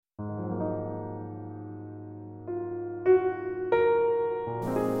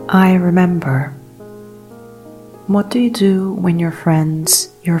I remember. What do you do when your friends,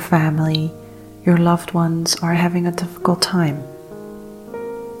 your family, your loved ones are having a difficult time?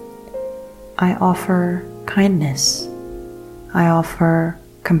 I offer kindness. I offer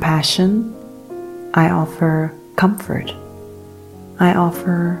compassion. I offer comfort. I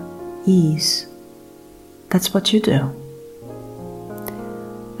offer ease. That's what you do.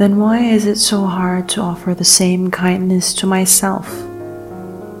 Then why is it so hard to offer the same kindness to myself?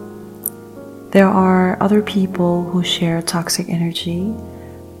 There are other people who share toxic energy,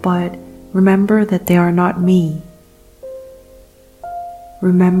 but remember that they are not me.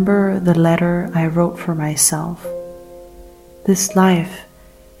 Remember the letter I wrote for myself. This life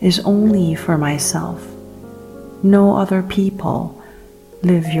is only for myself. No other people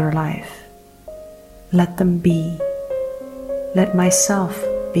live your life. Let them be. Let myself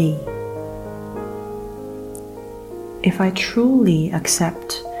be. If I truly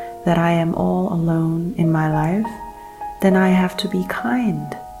accept that I am all alone in my life, then I have to be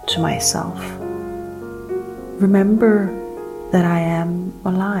kind to myself. Remember that I am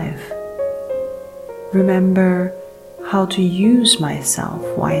alive. Remember how to use myself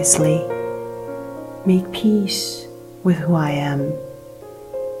wisely. Make peace with who I am.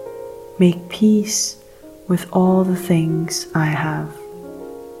 Make peace with all the things I have.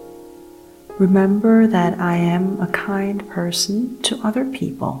 Remember that I am a kind person to other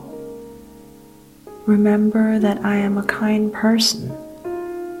people. Remember that I am a kind person.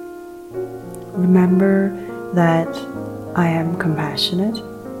 Remember that I am compassionate.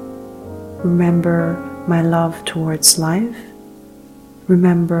 Remember my love towards life.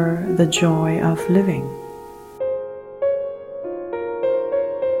 Remember the joy of living.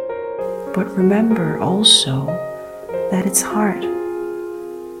 But remember also that it's hard.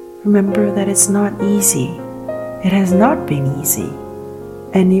 Remember that it's not easy. It has not been easy,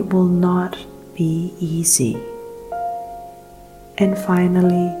 and it will not be easy. And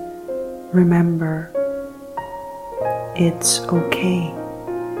finally, remember, it's okay.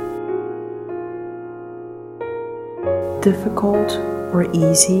 Difficult or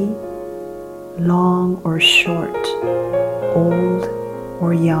easy, long or short, old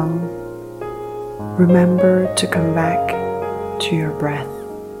or young, remember to come back to your breath.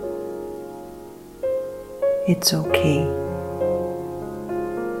 It's okay.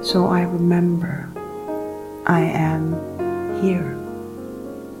 So I remember I am here,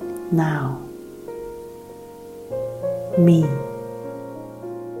 now, me.